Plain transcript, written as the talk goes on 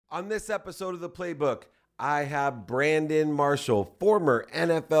On this episode of The Playbook, I have Brandon Marshall, former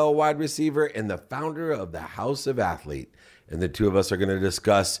NFL wide receiver and the founder of the House of Athlete. And the two of us are going to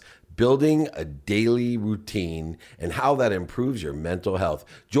discuss building a daily routine and how that improves your mental health.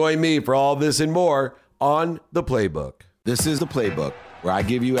 Join me for all this and more on The Playbook. This is The Playbook, where I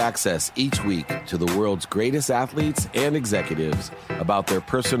give you access each week to the world's greatest athletes and executives about their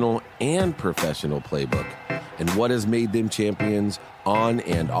personal and professional playbook and what has made them champions on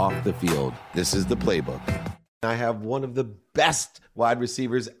and off the field. This is The Playbook. I have one of the best wide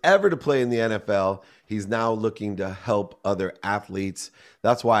receivers ever to play in the NFL. He's now looking to help other athletes.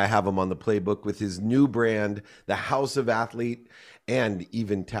 That's why I have him on The Playbook with his new brand, the House of Athlete, and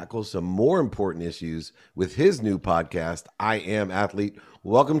even tackle some more important issues with his new podcast, I Am Athlete.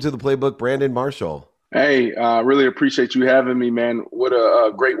 Welcome to The Playbook, Brandon Marshall. Hey, really appreciate you having me, man. What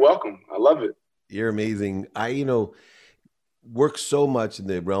a great welcome. I love it. You're amazing. I work so much in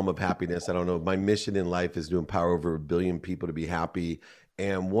the realm of happiness. I don't know. My mission in life is to empower over 1 billion people to be happy.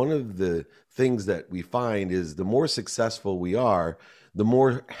 And one of the things that we find is the more successful we are, the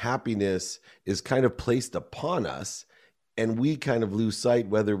more happiness is kind of placed upon us. And we kind of lose sight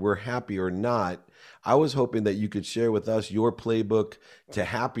whether we're happy or not. I was hoping that you could share with us your playbook to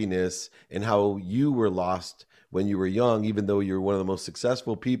happiness and how you were lost when you were young, even though you're one of the most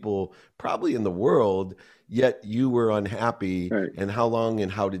successful people probably in the world, yet you were unhappy. Right. And how long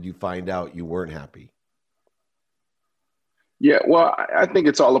and how did you find out you weren't happy? Yeah, well, I think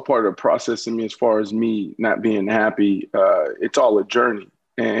it's all a part of the process. I mean, as far as me not being happy, it's all a journey.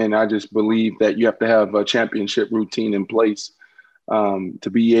 And I just believe that you have to have a championship routine in place to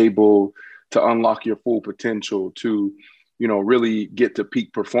be able to unlock your full potential, to really get to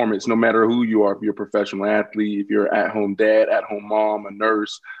peak performance, no matter who you are. If you're a professional athlete, if you're at-home dad, at-home mom, a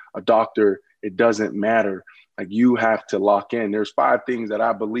nurse, a doctor, it doesn't matter. Like, you have to lock in. There's 5 things that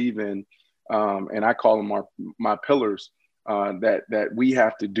I believe in, and I call them my pillars that we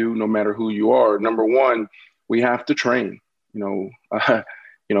have to do no matter who you are. Number 1, we have to train.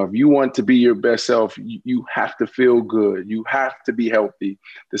 If you want to be your best self, you have to feel good. You have to be healthy.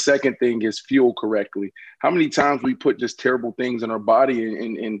 The second thing is fuel correctly. How many times we put just terrible things in our body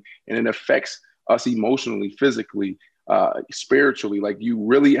and it affects us emotionally, physically, spiritually. Like, you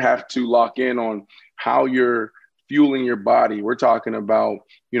really have to lock in on how you're fueling your body. We're talking about,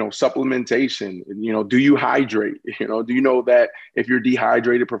 supplementation. Do you hydrate? Do you know that if you're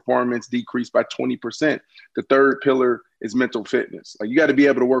dehydrated, performance decreased by 20%? The third pillar is mental fitness. Like, you got to be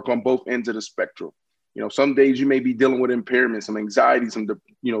able to work on both ends of the spectrum. Some days you may be dealing with impairment, some anxiety, some,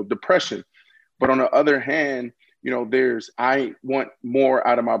 depression. But on the other hand, I want more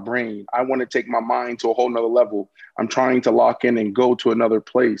out of my brain. I want to take my mind to a whole nother level. I'm trying to lock in and go to another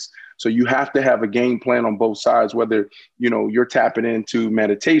place. So you have to have a game plan on both sides, whether, you're tapping into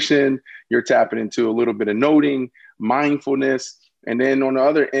meditation, you're tapping into a little bit of noting, mindfulness. And then on the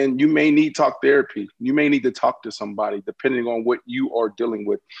other end, you may need talk therapy. You may need to talk to somebody depending on what you are dealing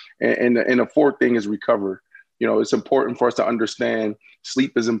with. And the fourth thing is recover. It's important for us to understand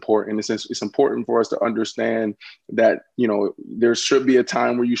sleep is important. It's important for us to understand that, there should be a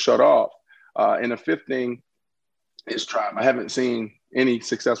time where you shut off. And the fifth thing is tribe. I haven't seen any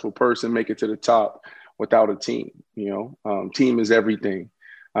successful person make it to the top without a team. Team is everything.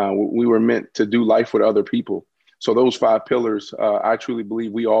 We were meant to do life with other people. So those 5 pillars, I truly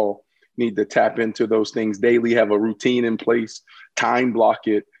believe we all need to tap into those things daily, have a routine in place, time block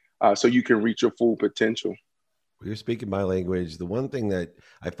it so you can reach your full potential. You're speaking my language. The one thing that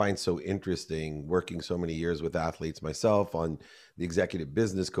I find so interesting, working so many years with athletes myself on the executive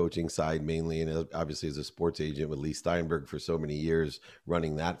business coaching side mainly, and obviously as a sports agent with Lee Steinberg for so many years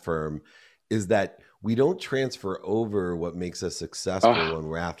running that firm, is that we don't transfer over what makes us successful when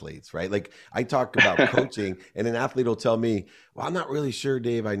we're athletes, right? Like, I talk about coaching and an athlete will tell me, well, I'm not really sure,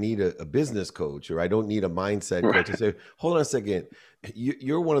 Dave, I need a business coach, or I don't need a mindset coach. I say, hold on a second.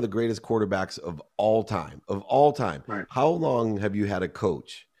 You're one of the greatest quarterbacks of all time. Right. How long have you had a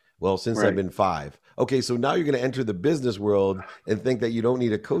coach? Well, since I've been 5. Okay, so now you're going to enter the business world and think that you don't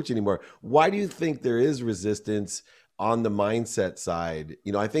need a coach anymore. Why do you think there is resistance on the mindset side?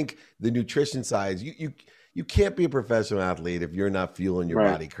 I think the nutrition side, you can't be a professional athlete if you're not fueling your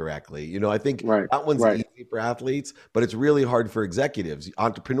body correctly. I think that one's easy for athletes, but it's really hard for executives.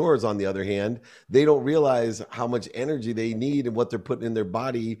 Entrepreneurs, on the other hand, they don't realize how much energy they need and what they're putting in their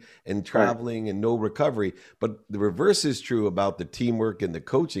body and traveling and no recovery. But the reverse is true about the teamwork and the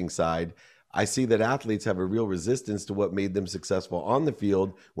coaching side. I see that athletes have a real resistance to what made them successful on the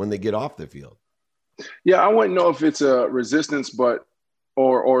field when they get off the field. Yeah, I wouldn't know if it's a resistance, but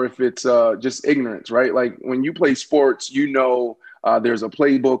or if it's just ignorance, right? Like, when you play sports, There's a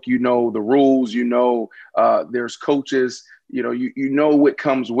playbook, you know, the rules, you know, there's coaches, you know, you know what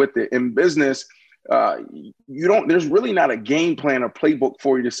comes with it. In business, there's really not a game plan or playbook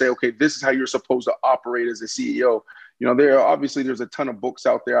for you to say, okay, this is how you're supposed to operate as a CEO. You know, there's a ton of books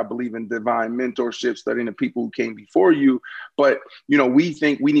out there. I believe in divine mentorship, studying the people who came before you. But, you know, we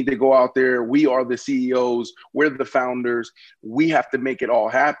think we need to go out there. We are the CEOs. We're the founders. We have to make it all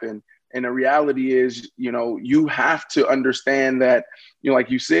happen. And the reality is, you know, you have to understand that, you know,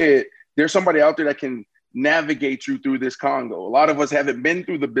 like you said, there's somebody out there that can navigate you through this Congo. A lot of us haven't been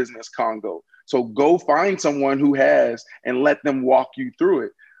through the business Congo. So go find someone who has and let them walk you through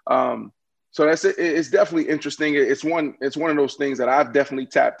it. So that's it. It's definitely interesting. It's one of those things that I've definitely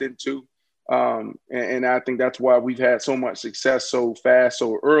tapped into. And I think that's why we've had so much success so fast,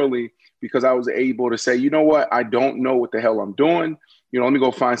 so early, because I was able to say, you know what, I don't know what the hell I'm doing. You know, let me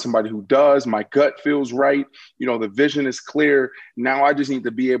go find somebody who does. My gut feels right. You know, the vision is clear. Now I just need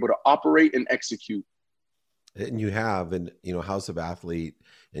to be able to operate and execute. And you have, and you know, House of Athlete,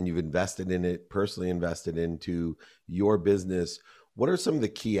 and you've invested in it, personally invested into your business. What are some of the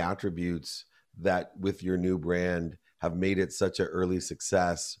key attributes that with your new brand have made it such an early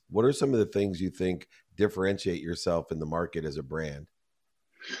success? What are some of the things you think differentiate yourself in the market as a brand?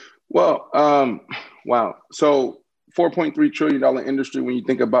 Well, wow. So $4.3 trillion industry, when you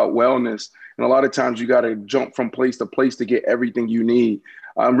think about wellness, and a lot of times you got to jump from place to place to get everything you need.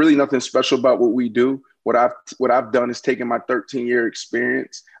 Really nothing special about what we do. What I've done is taken my 13-year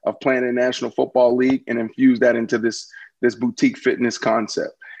experience of playing in the National Football League and infused that into this boutique fitness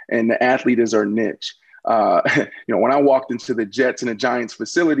concept. And the athlete is our niche. You know, when I walked into the Jets and the Giants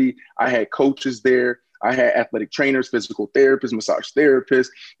facility, I had coaches there. I had athletic trainers, physical therapists, massage therapists.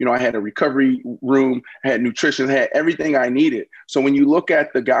 You know, I had a recovery room, I had nutrition, I had everything I needed. So when you look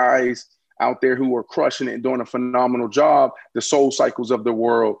at the guys out there who are crushing it and doing a phenomenal job, the Soul Cycles of the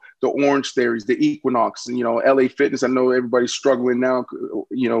world, the Orange Theories, the Equinox, and, you know, LA Fitness. I know everybody's struggling now,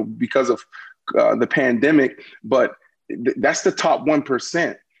 you know, because of the pandemic, but that's the top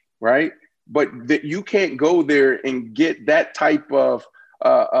 1%, right? But you can't go there and get that type of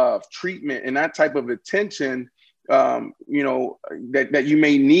treatment and that type of attention, you know, that you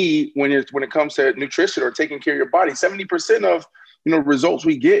may need when it comes to nutrition or taking care of your body. 70% of, you know, results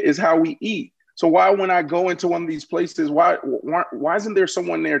we get is how we eat. So why, when I go into one of these places, why isn't there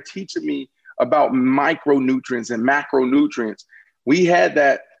someone there teaching me about micronutrients and macronutrients? We had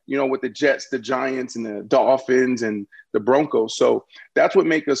that, you know, with the Jets, the Giants, and the Dolphins and the Broncos. So that's what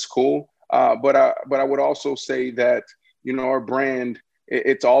makes us cool. But I would also say that, you know, our brand,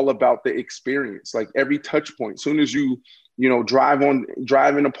 it's all about the experience. Like every touch point, as soon as you know, drive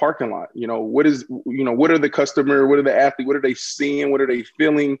in a parking lot, you know, what are the customer, what are the athlete, what are they seeing? What are they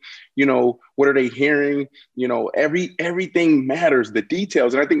feeling? You know, what are they hearing? You know, everything matters, the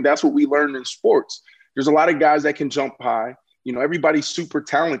details. And I think that's what we learned in sports. There's a lot of guys that can jump high. You know, everybody's super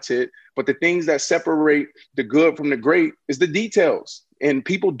talented, but the things that separate the good from the great is the details and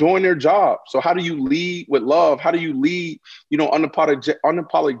people doing their job. So how do you lead with love? How do you lead, you know,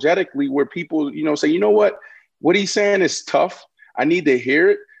 unapologetically, where people, you know, say, you know what he's saying is tough. I need to hear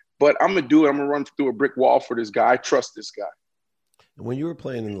it, but I'm going to do it. I'm going to run through a brick wall for this guy. I trust this guy. And when you were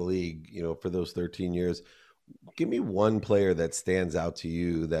playing in the league, you know, for those 13 years, give me one player that stands out to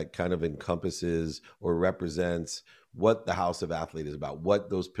you that kind of encompasses or represents what the House of Athlete is about, what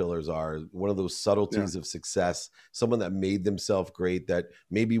those pillars are, one of those subtleties of success, someone that made themselves great, that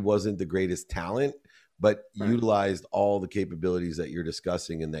maybe wasn't the greatest talent, but utilized all the capabilities that you're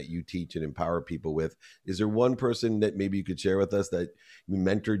discussing and that you teach and empower people with. Is there one person that maybe you could share with us that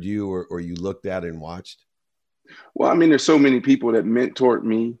mentored you or you looked at and watched? Well, I mean, there's so many people that mentored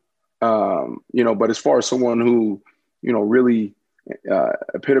me, you know, but as far as someone who, you know, really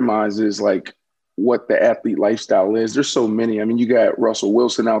epitomizes like what the athlete lifestyle is, there's so many. I mean, you got Russell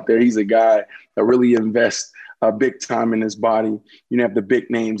Wilson out there. He's a guy that really invests big time in his body. You have the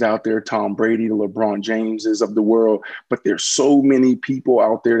big names out there, Tom Brady, the LeBron Jameses of the world, but there's so many people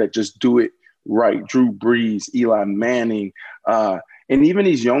out there that just do it right. Drew Brees, Eli Manning, and even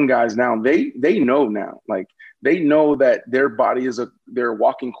these young guys now, they know now, like they know that their body is their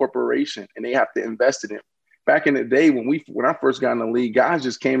walking corporation and they have to invest in it. Back in the day when I first got in the league, guys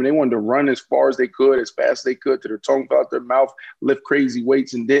just came and they wanted to run as far as they could, as fast as they could, to their tongue fell out their mouth, lift crazy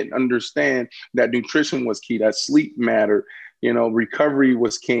weights, and didn't understand that nutrition was key, that sleep mattered, you know, recovery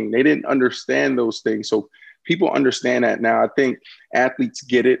was king. They didn't understand those things. So people understand that now. I think athletes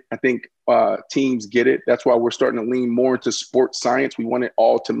get it. I think teams get it. That's why we're starting to lean more into sports science. We want it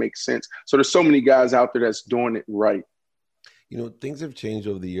all to make sense. So there's so many guys out there that's doing it right. You know, things have changed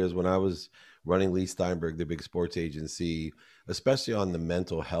over the years. When I was running Lee Steinberg, the big sports agency, especially on the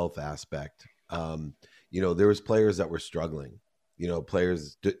mental health aspect. There was players that were struggling,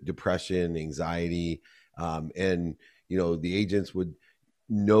 players, depression, anxiety, and, the agents would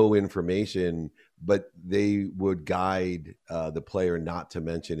know information, but they would guide the player not to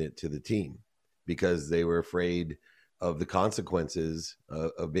mention it to the team because they were afraid of the consequences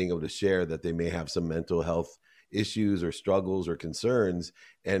of being able to share that they may have some mental health issues or struggles or concerns.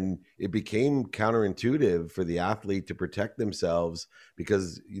 And it became counterintuitive for the athlete to protect themselves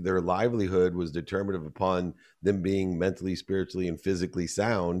because their livelihood was determinative upon them being mentally, spiritually, and physically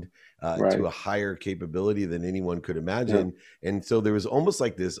sound to a higher capability than anyone could imagine. Yeah. And so there was almost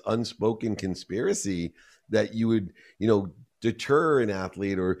like this unspoken conspiracy that you would, deter an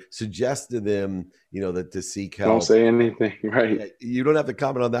athlete or suggest to them, that to seek help. Don't say anything, right? You don't have to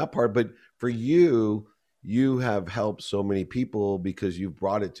comment on that part, but for you have helped so many people because you've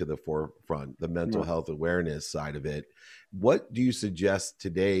brought it to the forefront, the mental health awareness side of it. What do you suggest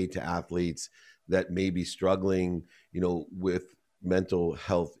today to athletes that may be struggling, with mental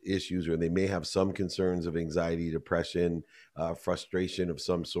health issues, or they may have some concerns of anxiety, depression, frustration of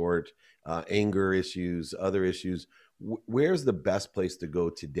some sort, anger issues, other issues? Where's the best place to go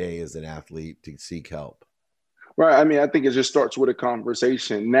today as an athlete to seek help? Right. I mean, I think it just starts with a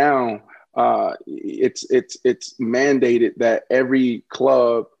conversation. Now, it's mandated that every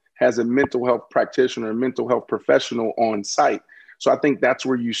club has a mental health practitioner, a mental health professional on site. So I think that's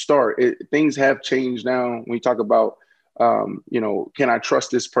where you start. Things have changed now. When you talk about, can I trust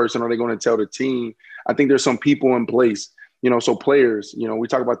this person? Are they going to tell the team? I think there's some people in place, so players, we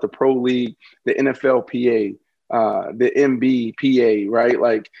talk about the pro league, the NFLPA, the MBPA, right?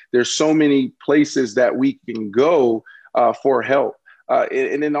 Like there's so many places that we can go for help.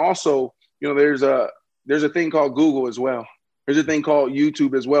 And then also, there's a thing called Google as well. There's a thing called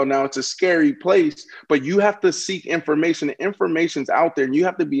YouTube as well. Now it's a scary place, but you have to seek information. The information's out there and you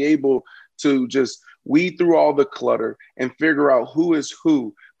have to be able to just weed through all the clutter and figure out who is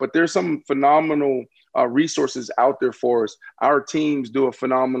who. But there's some phenomenal resources out there for us. Our teams do a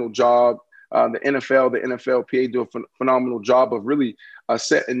phenomenal job. The NFL, the NFLPA do a phenomenal job of really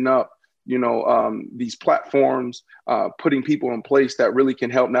setting up, these platforms, putting people in place that really can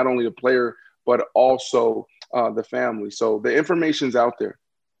help not only the player, but also the family. So the information's out there.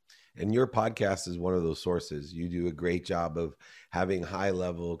 And your podcast is one of those sources. You do a great job of having high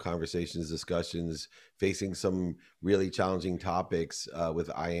level conversations, discussions, facing some really challenging topics with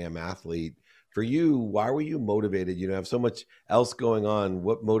I Am Athlete. For you, why were you motivated? You have so much else going on.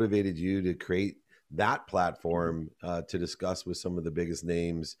 What motivated you to create that platform to discuss with some of the biggest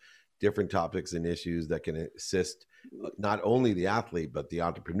names, different topics and issues that can assist not only the athlete, but the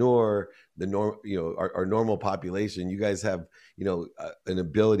entrepreneur, our normal population? You guys have, an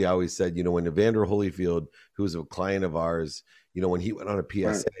ability. I always said, when Evander Holyfield, who's a client of ours, when he went on a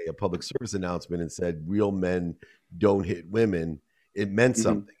PSA, a public service announcement, and said, "Real men don't hit women," it meant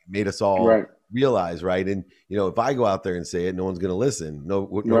something. It made us all realize, right? And, if I go out there and say it, no one's going to listen. No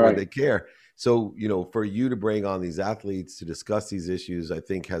would they care. So, for you to bring on these athletes to discuss these issues, I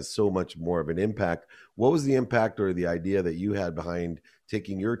think has so much more of an impact. What was the impact or the idea that you had behind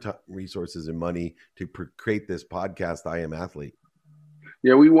taking your resources and money to create this podcast, I Am Athlete?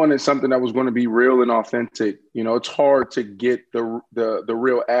 Yeah, we wanted something that was going to be real and authentic. It's hard to get the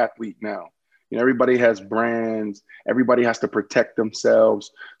real athlete now. Everybody has brands. Everybody has to protect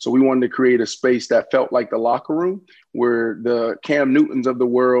themselves. So we wanted to create a space that felt like the locker room, where the Cam Newtons of the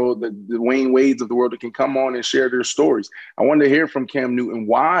world, the Wayne Wades of the world, that can come on and share their stories. I wanted to hear from Cam Newton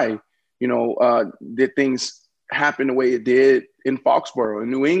why, did things happen the way it did in Foxborough,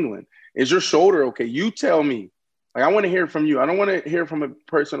 in New England? Is your shoulder okay? You tell me. Like, I want to hear from you. I don't want to hear from a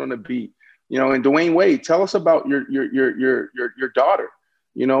person on the beat. And Dwayne Wade, tell us about your daughter.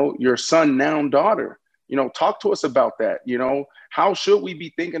 Your son, now daughter, talk to us about that. How should we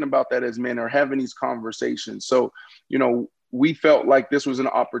be thinking about that as men, or having these conversations? So, we felt like this was an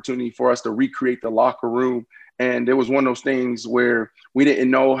opportunity for us to recreate the locker room. And it was one of those things where we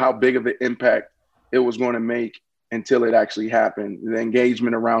didn't know how big of an impact it was going to make until it actually happened. The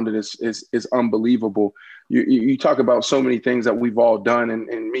engagement around it is unbelievable. You talk about so many things that we've all done,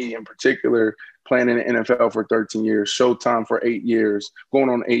 and me in particular, playing in the NFL for 13 years, Showtime for 8 years, going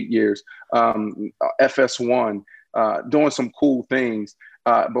on 8 years, FS1, doing some cool things.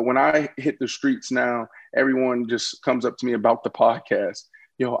 But when I hit the streets now, everyone just comes up to me about the podcast.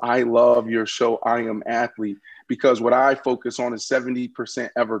 I love your show, I Am Athlete, because what I focus on is 70%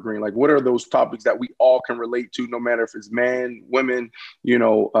 evergreen. Like, what are those topics that we all can relate to, no matter if it's men, women,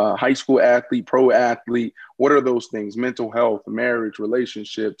 high school athlete, pro athlete? What are those things? Mental health, marriage,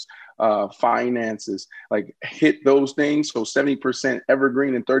 relationships, finances, like hit those things. So 70%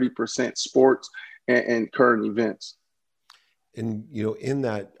 evergreen and 30% sports and current events. And, in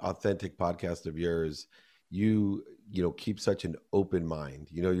that authentic podcast of yours, you keep such an open mind.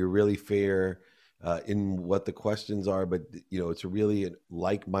 You're really fair in what the questions are, but it's a really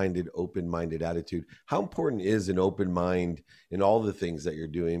like-minded, open-minded attitude. How important is an open mind in all the things that you're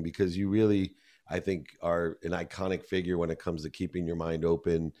doing? Because you really, I think, are an iconic figure when it comes to keeping your mind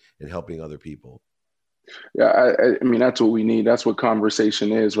open and helping other people. Yeah, I mean, that's what we need. That's what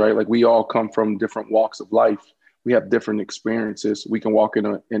conversation is, right? Like, we all come from different walks of life. We have different experiences. We can walk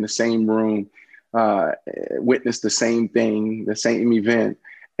in the same room, witness the same thing, the same event,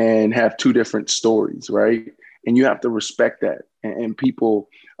 and have two different stories, right? And you have to respect that. And people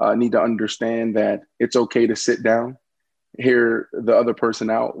need to understand that it's okay to sit down, hear the other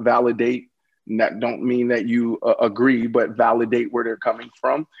person out, validate. And that don't mean that you agree, but validate where they're coming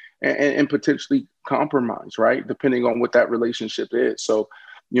from, and potentially compromise, right? Depending on what that relationship is. So,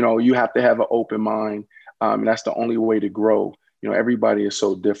 you have to have an open mind. And that's the only way to grow. Everybody is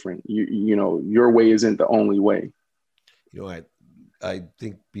so different. Your way isn't the only way. I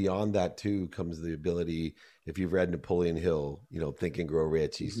think beyond that too comes the ability, if you've read Napoleon Hill, Think and Grow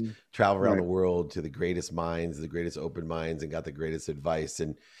Rich, he's traveled around the world to the greatest minds, the greatest open minds, and got the greatest advice,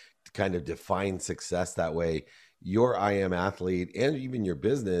 and to kind of define success that way. Your I Am Athlete and even your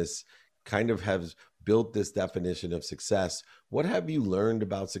business kind of has built this definition of success. What have you learned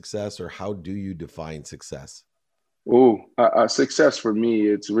about success, or how do you define success? Success for me,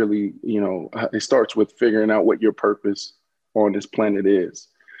 it's really, it starts with figuring out what your purpose on this planet is,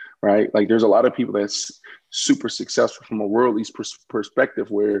 right? Like, there's a lot of people that's super successful from a worldly perspective,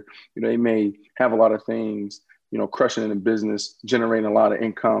 where, they may have a lot of things, crushing in business, generating a lot of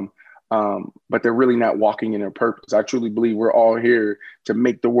income, but they're really not walking in their purpose. I truly believe we're all here to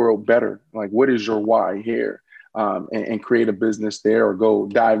make the world better. Like, what is your why here? And create a business there, or go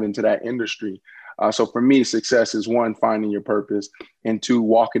dive into that industry. So for me, success is 1, finding your purpose, and 2,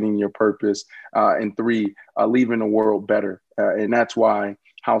 walking in your purpose, and 3, leaving the world better. And that's why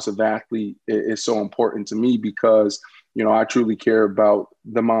House of Athlete is so important to me, because, I truly care about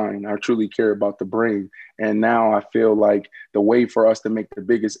the mind. I truly care about the brain. And now I feel like the way for us to make the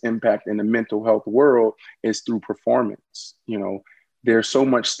biggest impact in the mental health world is through performance. There's so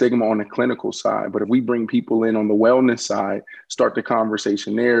much stigma on the clinical side, but if we bring people in on the wellness side, start the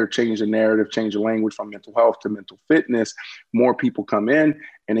conversation there, change the narrative, change the language from mental health to mental fitness, more people come in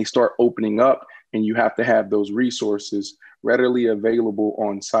and they start opening up, and you have to have those resources readily available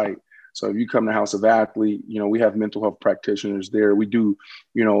on site. So if you come to House of Athlete, we have mental health practitioners there. We do,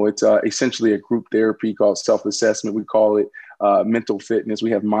 it's essentially a group therapy called self-assessment. We call it mental fitness.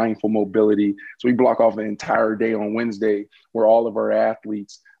 We have mindful mobility. So we block off an entire day on Wednesday where all of our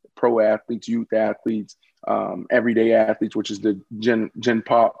athletes, pro athletes, youth athletes, everyday athletes, which is the Gen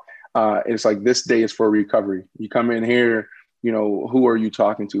Pop. It's like, this day is for recovery. You come in here, who are you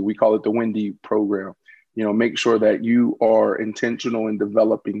talking to? We call it the Wendy program. Make sure that you are intentional in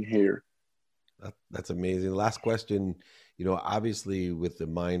developing here. That's amazing. Last question, obviously with the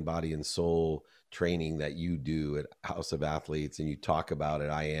mind, body, and soul training that you do at House of Athletes, and you talk about at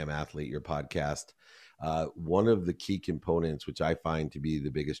I Am Athlete, your podcast, one of the key components, which I find to be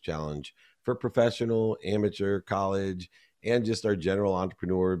the biggest challenge for professional, amateur, college, and just our general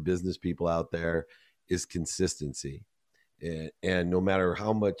entrepreneur business people out there, is consistency. And no matter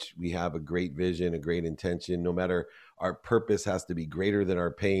how much we have a great vision, a great intention, no matter, our purpose has to be greater than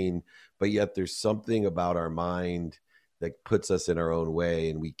our pain, but yet there's something about our mind that puts us in our own way,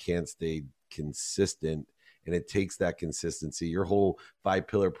 and we can't stay consistent. And it takes that consistency. Your whole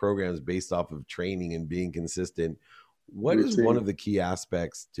 5-pillar program is based off of training and being consistent. What is one of the key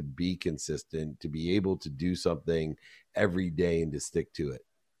aspects to be consistent, to be able to do something every day and to stick to it?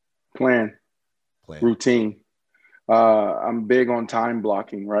 Plan. Routine. I'm big on time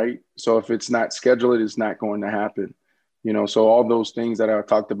blocking, right? So if it's not scheduled, it's not going to happen. So all those things that I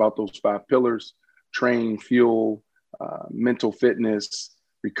talked about, those 5 pillars: train, fuel, mental fitness,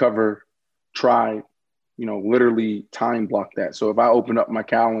 recover, try, literally time block that. So if I open up my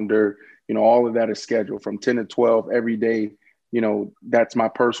calendar, all of that is scheduled from 10 to 12 every day. That's my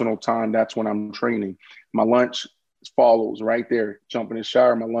personal time. That's when I'm training. My lunch follows right there. Jump in the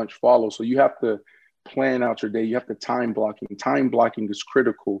shower, my lunch follows. So you have to plan out your day. You have to time blocking. Time blocking is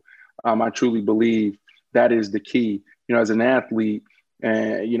critical. I truly believe that is the key. As an athlete,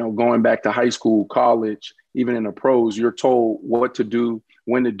 And, going back to high school, college, even in the pros, you're told what to do,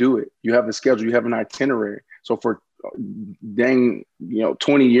 when to do it. You have a schedule, you have an itinerary. So for dang,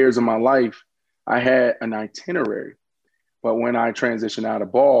 20 years of my life, I had an itinerary. But when I transitioned out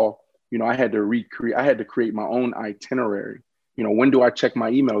of ball, I had to create my own itinerary. When do I check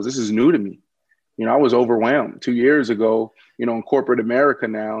my emails? This is new to me. I was overwhelmed 2 years ago, in corporate America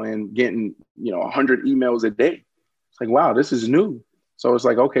now and getting, 100 emails a day. It's like, wow, this is new. So it's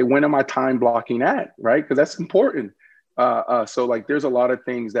like, okay, when am I time blocking that? Right. Because that's important. So like, there's a lot of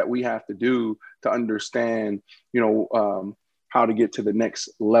things that we have to do to understand, how to get to the next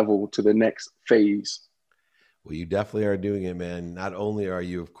level, to the next phase. Well, you definitely are doing it, man. Not only are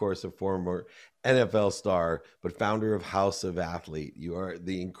you, of course, a former NFL star, but founder of House of Athlete. You are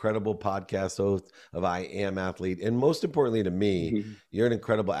the incredible podcast host of I Am Athlete. And most importantly to me, Mm-hmm. you're an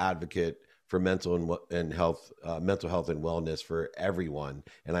incredible advocate for and health, mental health and wellness for everyone.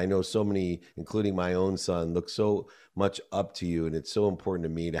 And I know so many, including my own son, look so much up to you. And it's so important to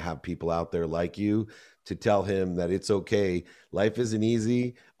me to have people out there like you to tell him that it's okay. Life isn't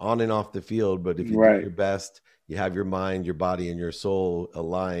easy on and off the field, but if you do Right. your best, you have your mind, your body, and your soul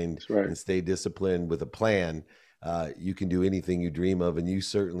aligned That's right. and stay disciplined with a plan, you can do anything you dream of. And you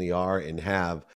certainly are and have